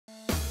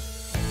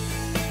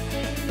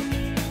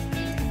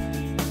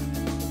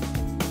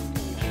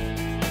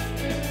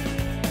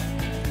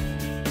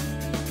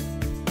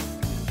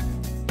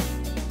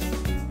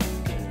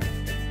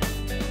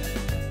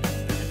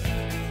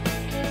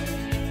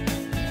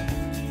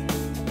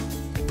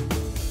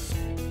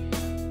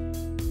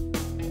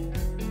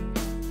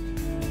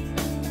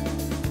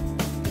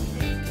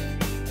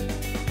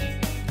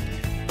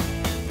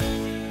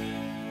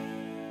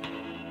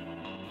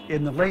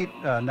In the late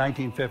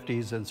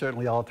 1950s and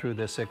certainly all through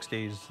the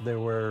 60s, there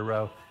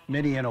were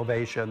many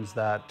innovations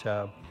that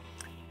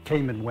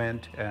came and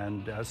went,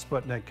 and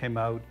Sputnik came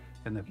out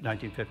in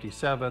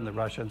 1957. The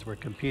Russians were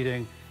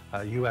competing.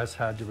 U.S.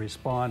 had to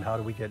respond. How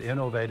do we get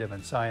innovative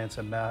in science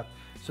and math?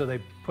 So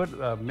they put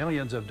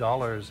millions of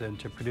dollars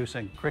into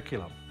producing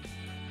curriculum.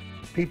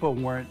 People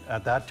weren't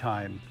at that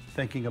time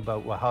thinking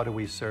about, well, how do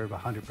we serve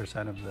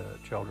 100% of the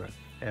children?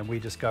 And we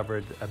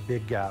discovered a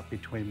big gap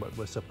between what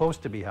was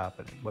supposed to be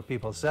happening, what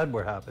people said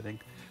were happening,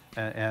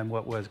 and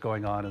what was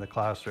going on in the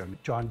classroom.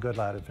 John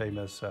Goodlad, a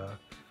famous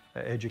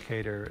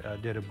educator,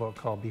 did a book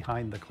called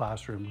Behind the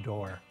Classroom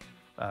Door,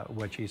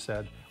 which he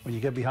said, when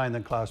you get behind the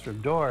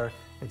classroom door,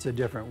 it's a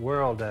different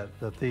world, that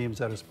the themes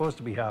that are supposed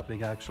to be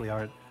happening actually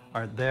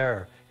aren't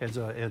there. It's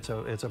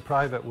a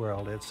private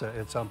world. It's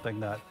something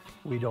that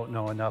we don't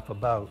know enough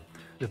about.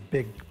 The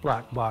big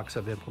black box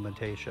of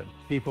implementation.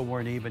 People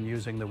weren't even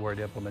using the word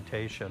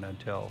implementation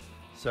until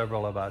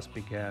several of us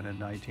began in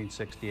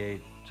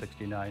 1968,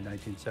 69,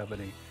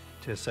 1970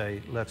 to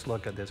say, let's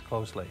look at this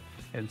closely.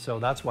 And so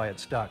that's why it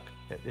stuck.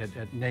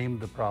 It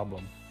named the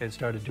problem. It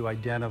started to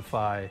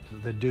identify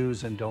the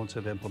do's and don'ts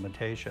of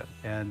implementation.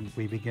 And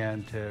we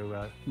began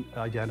to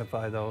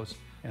identify those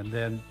and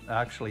then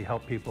actually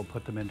help people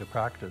put them into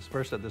practice,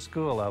 first at the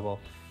school level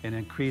and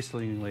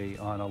increasingly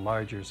on a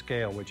larger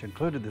scale, which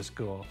included the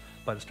school,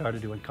 but it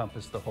started to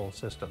encompass the whole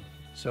system.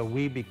 So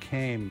we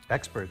became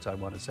experts, I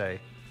want to say,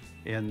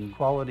 in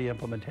quality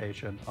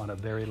implementation on a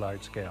very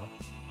large scale.